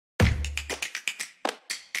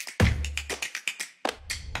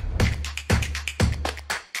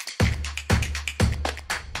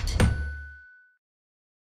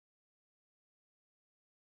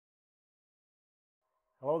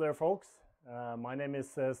Hello there, folks. My name is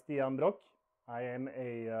Stian Brock. I am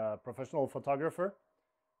a professional photographer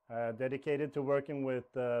dedicated to working with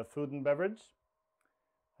food and beverage.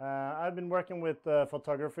 I've been working with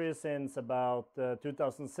photography since about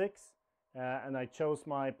 2006, and I chose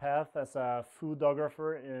my path as a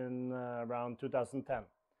foodographer in around 2010.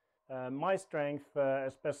 My strength,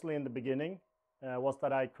 especially in the beginning, was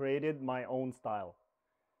that I created my own style.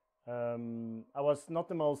 I was not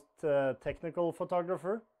the most technical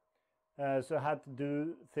photographer, so I had to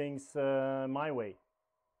do things my way.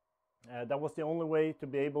 That was the only way to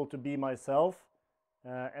be able to be myself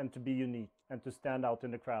and to be unique and to stand out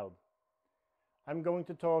in the crowd. I'm going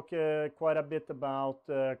to talk quite a bit about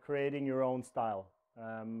creating your own style.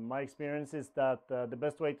 My experience is that the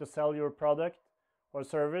best way to sell your product or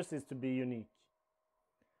service is to be unique.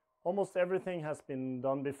 Almost everything has been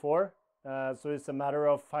done before, so it's a matter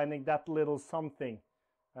of finding that little something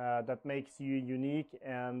that makes you unique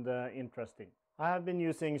and interesting. I have been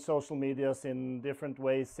using social medias in different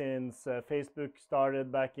ways since Facebook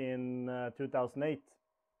started back in 2008,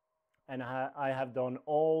 and I have done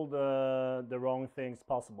all the wrong things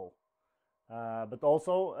possible, but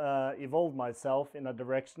also evolved myself in a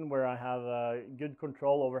direction where I have good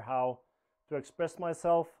control over how to express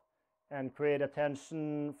myself and create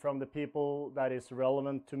attention from the people that is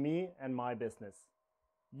relevant to me and my business.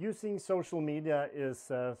 Using social media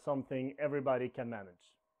is something everybody can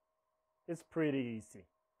manage. It's pretty easy.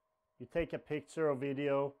 You take a picture or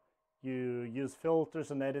video, you use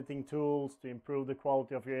filters and editing tools to improve the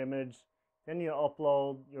quality of your image, then you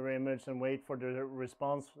upload your image and wait for the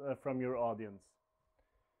response from your audience.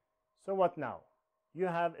 So what now? You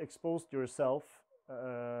have exposed yourself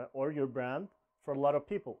or your brand for a lot of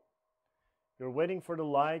people. You're waiting for the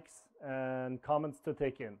likes and comments to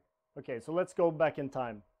take in. Okay, so let's go back in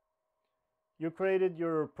time. You created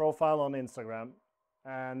your profile on Instagram,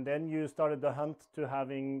 and then you started the hunt to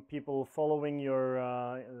having people following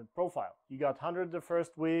your profile. You got 100 the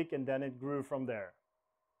first week, and then it grew from there.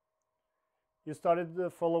 You started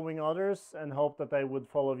following others and hoped that they would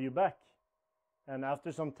follow you back. And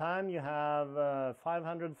after some time, you have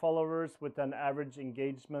 500 followers with an average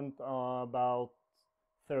engagement of about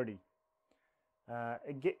 30.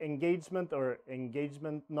 Engagement or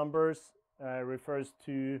engagement numbers refers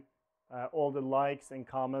to all the likes and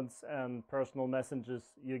comments and personal messages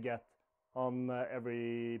you get on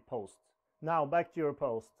every post. Now back to your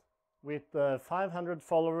post. With 500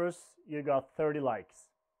 followers, you got 30 likes.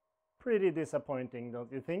 Pretty disappointing,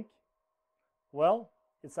 don't you think? Well,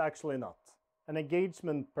 it's actually not. An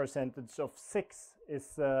engagement percentage of 6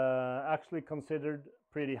 is actually considered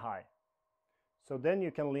pretty high. So then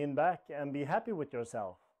you can lean back and be happy with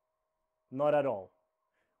yourself. Not at all.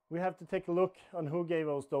 We have to take a look on who gave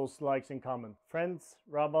us those likes and comments. Friends,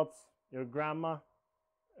 robots, your grandma,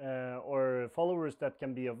 or followers that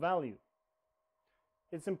can be of value.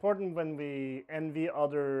 It's important when we envy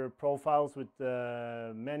other profiles with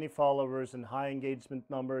many followers and high engagement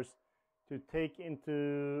numbers to take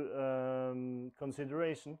into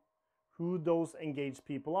consideration who those engaged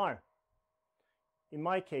people are. In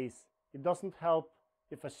my case, it doesn't help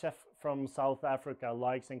if a chef from South Africa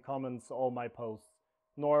likes and comments all my posts,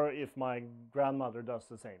 nor if my grandmother does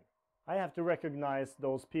the same. I have to recognize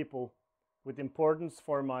those people with importance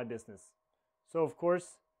for my business. So of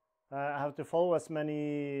course, I have to follow as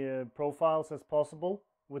many profiles as possible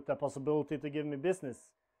with the possibility to give me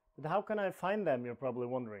business. But how can I find them, you're probably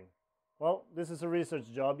wondering? Well, this is a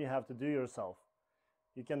research job you have to do yourself.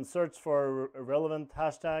 You can search for relevant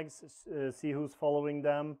hashtags, see who's following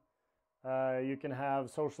them. You can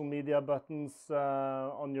have social media buttons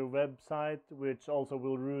on your website, which also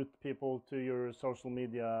will route people to your social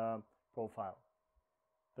media profile.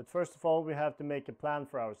 But first of all, we have to make a plan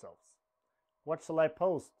for ourselves. What shall I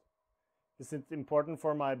post? Is it important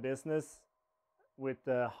for my business with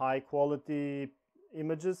high quality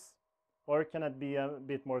images, or can it be a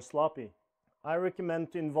bit more sloppy? I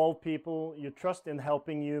recommend to involve people you trust in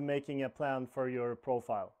helping you making a plan for your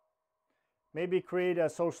profile. Maybe create a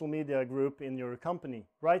social media group in your company.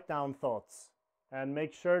 Write down thoughts and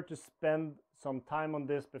make sure to spend some time on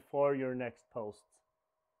this before your next post.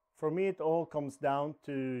 For me, it all comes down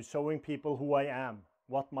to showing people who I am,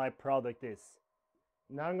 what my product is.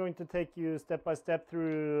 Now I'm going to take you step by step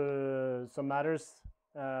through some matters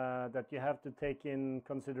that you have to take in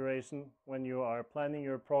consideration when you are planning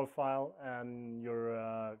your profile and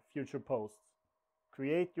your future posts.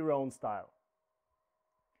 Create your own style.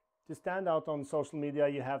 To stand out on social media,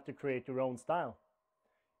 you have to create your own style.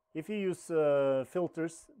 If you use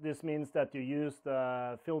filters, this means that you use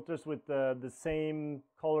the filters with the same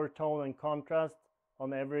color tone and contrast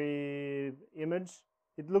on every image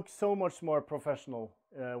It looks so much more professional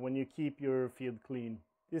when you keep your feed clean.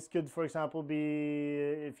 This could, for example,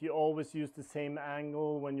 be if you always use the same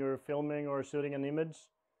angle when you're filming or shooting an image,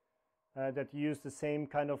 that you use the same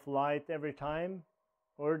kind of light every time,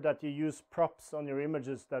 or that you use props on your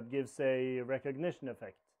images that gives a recognition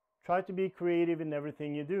effect. Try to be creative in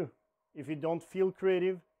everything you do. If you don't feel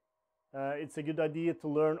creative, it's a good idea to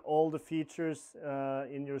learn all the features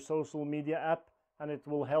in your social media app, and it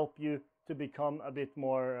will help you to become a bit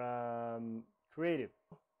more creative.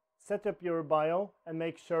 Set up your bio and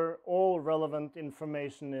make sure all relevant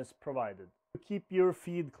information is provided. Keep your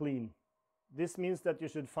feed clean. This means that you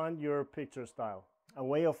should find your picture style, a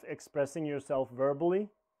way of expressing yourself verbally,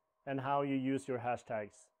 and how you use your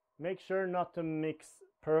hashtags. Make sure not to mix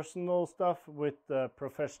personal stuff with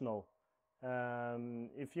professional.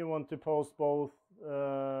 If you want to post both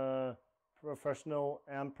professional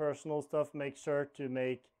and personal stuff, make sure to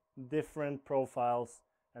make different profiles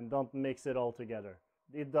and don't mix it all together.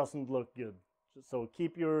 It doesn't look good. So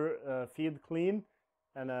keep your feed clean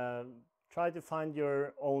and try to find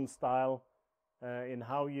your own style in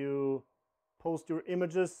how you post your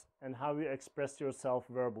images and how you express yourself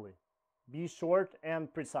verbally. Be short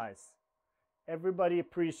and precise. Everybody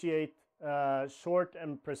appreciates short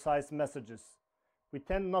and precise messages. We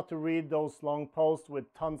tend not to read those long posts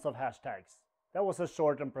with tons of hashtags. That was a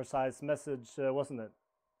short and precise message, wasn't it?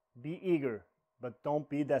 Be eager, but don't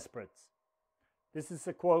be desperate. This is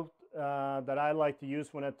a quote that I like to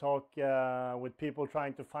use when I talk with people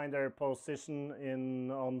trying to find their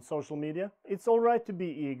position on social media. It's all right to be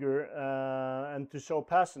eager and to show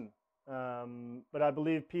passion, but I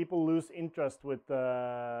believe people lose interest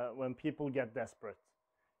when people get desperate.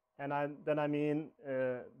 And I mean,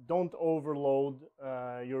 don't overload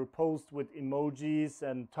your post with emojis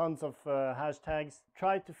and tons of hashtags.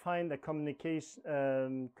 Try to find a communication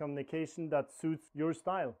that suits your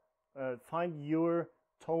style. Find your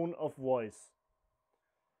tone of voice.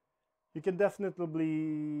 You can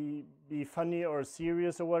definitely be funny or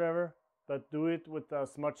serious or whatever, but do it with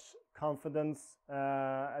as much confidence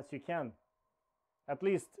as you can. At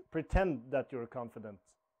least pretend that you're confident.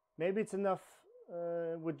 Maybe it's enough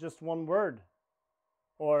with just one word,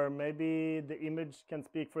 or maybe the image can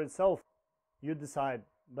speak for itself. You decide.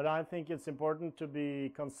 But I think it's important to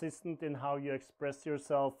be consistent in how you express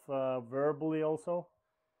yourself verbally also.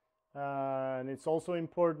 And it's also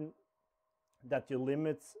important that you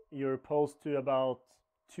limit your post to about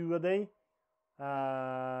 2 a day,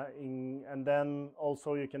 and then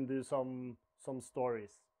also you can do some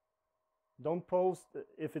stories. Don't post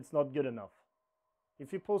if it's not good enough.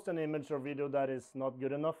 If you post an image or video that is not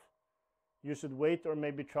good enough, you should wait or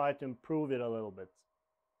maybe try to improve it a little bit.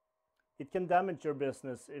 It can damage your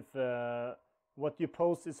business if what you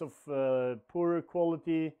post is of poorer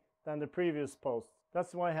quality than the previous post.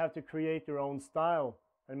 That's why you have to create your own style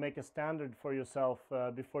and make a standard for yourself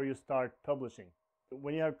before you start publishing.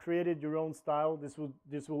 When you have created your own style, this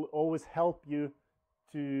will always help you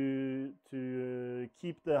to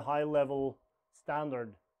keep the high level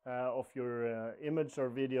standard of your image or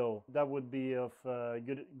video. That would be of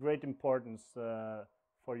great importance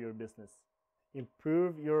for your business.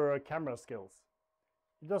 Improve your camera skills.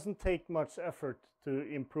 It doesn't take much effort to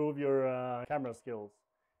improve your camera skills.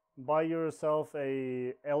 Buy yourself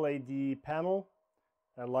a LED panel,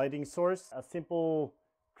 a lighting source, a simple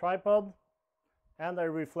tripod, and a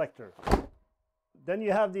reflector. Then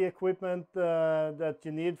you have the equipment that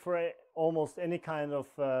you need for almost any kind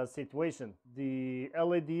of situation. The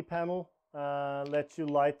LED panel lets you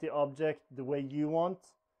light the object the way you want,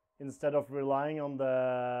 instead of relying on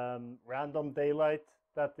the random daylight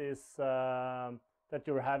that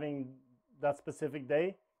you're having that specific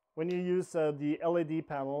day. When you use the LED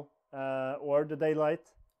panel or the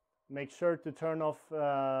daylight, make sure to turn off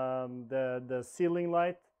the ceiling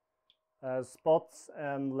light, spots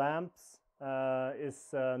and lamps.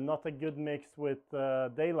 Is not a good mix with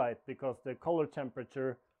daylight, because the color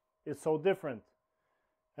temperature is so different.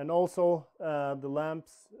 And also the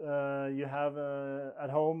lamps you have at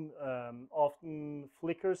home often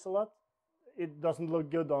flickers a lot. It doesn't look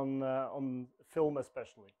good on film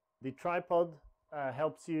especially. The tripod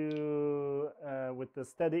helps you with the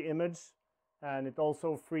steady image, and it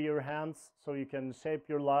also frees your hands so you can shape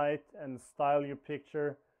your light and style your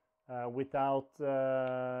picture without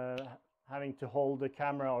having to hold the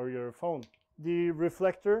camera or your phone. The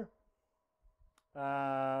reflector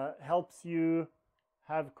helps you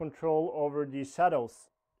have control over the shadows.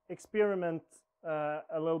 Experiment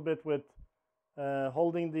a little bit with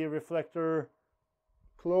holding the reflector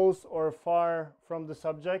close or far from the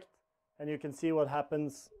subject, and you can see what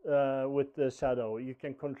happens with the shadow. You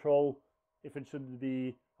can control if it should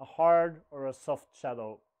be a hard or a soft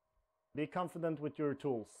shadow. Be confident with your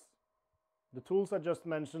tools. The tools I just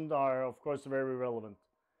mentioned are, of course, very relevant.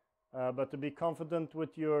 But to be confident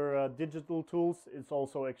with your digital tools is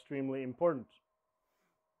also extremely important.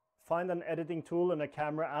 Find an editing tool and a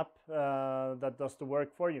camera app that does the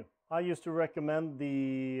work for you. I used to recommend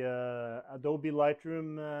the Adobe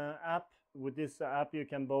Lightroom app. With this app you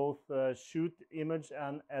can both shoot image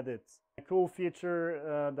and edit. A cool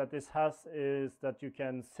feature that this has is that you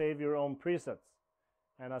can save your own presets.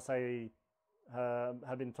 And as I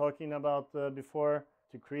have been talking about before,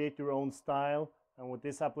 to create your own style, and with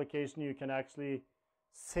this application you can actually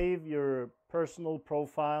save your personal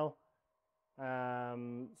profile,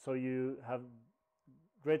 so you have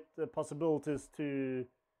great possibilities to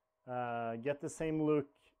get the same look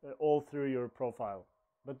all through your profile.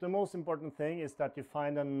 But the most important thing is that you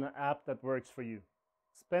find an app that works for you.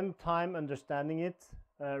 Spend time understanding it,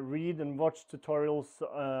 read and watch tutorials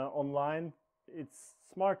online. It's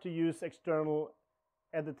smart to use external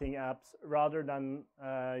editing apps rather than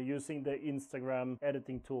using the Instagram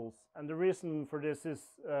editing tools. And the reason for this is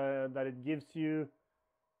that it gives you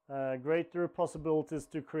greater possibilities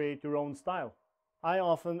to create your own style. I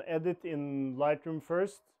often edit in Lightroom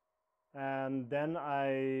first, and then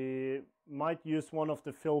I might use one of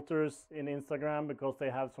the filters in Instagram because they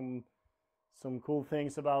have some cool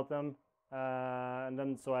things about them, and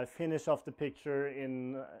then so I finish off the picture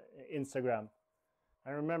in Instagram.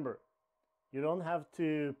 And remember, you don't have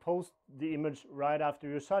to post the image right after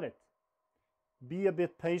you shot it. Be a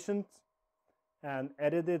bit patient and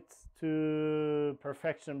edit it to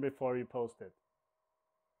perfection before you post it.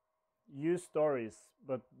 Use stories,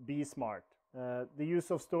 but be smart. The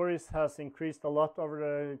use of stories has increased a lot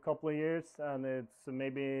over a couple of years, and it's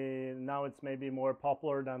maybe more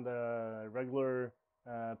popular than the regular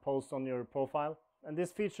post on your profile. And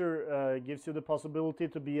this feature gives you the possibility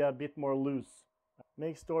to be a bit more loose.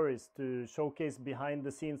 Make stories to showcase behind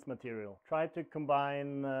the scenes material. Try to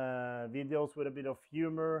combine videos with a bit of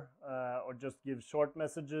humor or just give short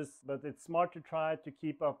messages, but it's smart to try to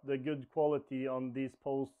keep up the good quality on these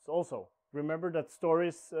posts also. Remember that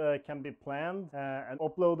stories can be planned and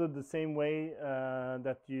uploaded the same way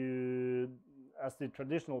as the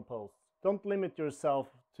traditional posts. Don't limit yourself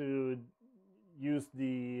to use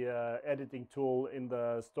the editing tool in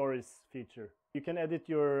the stories feature. You can edit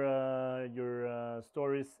your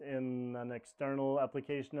stories in an external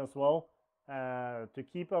application as well to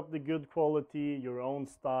keep up the good quality, your own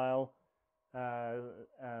style,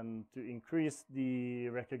 and to increase the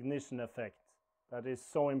recognition effect that is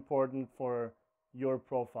so important for your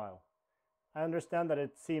profile. I understand that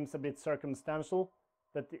it seems a bit circumstantial,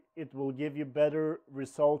 but it will give you better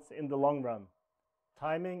results in the long run.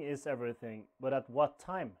 Timing is everything, but at what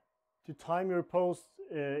time? To time your posts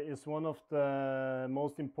is one of the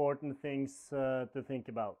most important things to think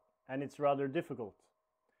about, and it's rather difficult.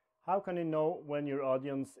 How can you know when your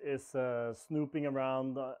audience is snooping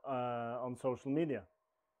around on social media?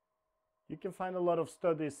 You can find a lot of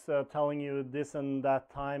studies telling you this and that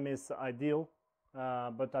time is ideal,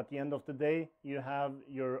 but at the end of the day, you have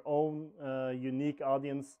your own unique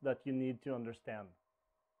audience that you need to understand.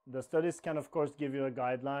 The studies can of course give you a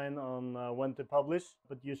guideline on when to publish,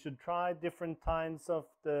 but you should try different times of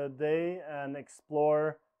the day and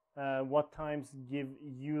explore what times give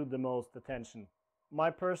you the most attention. My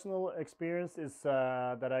personal experience is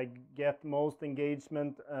that I get most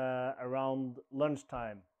engagement around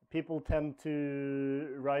lunchtime. People tend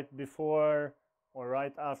to right before or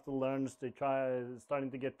right after lunch, they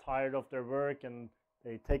starting to get tired of their work and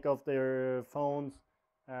they take off their phones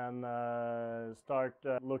and start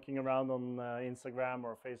looking around on Instagram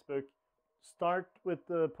or Facebook. Start with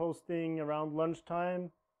posting around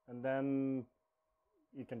lunchtime, and then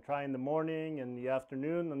you can try in the morning and the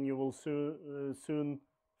afternoon, and you will soon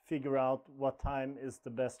figure out what time is the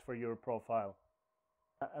best for your profile.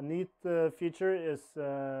 A neat feature is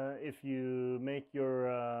if you make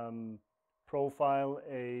your profile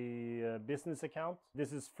a business account.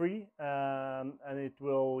 This is free and it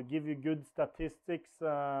will give you good statistics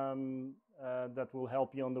that will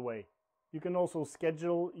help you on the way. You can also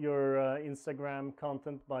schedule your Instagram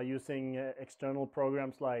content by using external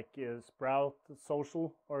programs like Sprout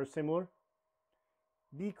Social or similar.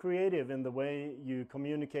 Be creative in the way you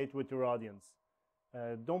communicate with your audience.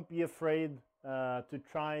 Don't be afraid to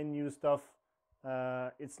try new stuff.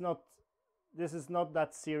 This is not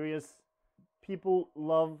that serious. People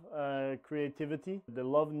love creativity, they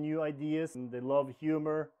love new ideas, and they love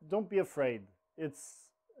humor. Don't be afraid.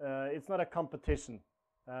 It's not a competition.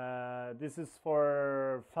 This is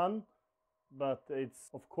for fun, but it's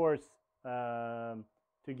of course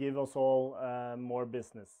to give us all more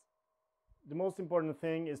business. The most important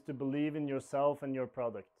thing is to believe in yourself and your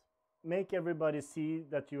product. Make everybody see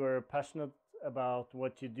that you are passionate about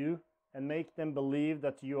what you do, and make them believe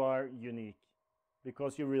that you are unique,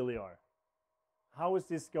 because you really are. How is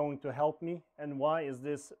this going to help me, and why is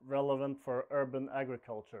this relevant for urban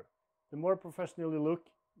agriculture? The more professional you look,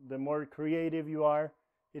 the more creative you are,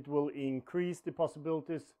 it will increase the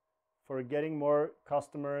possibilities for getting more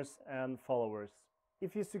customers and followers.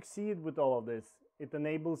 If you succeed with all of this, it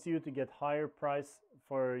enables you to get higher price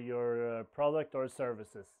for your product or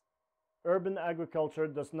services. Urban agriculture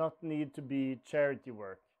does not need to be charity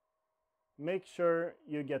work. Make sure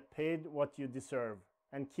you get paid what you deserve,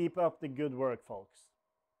 and keep up the good work, folks.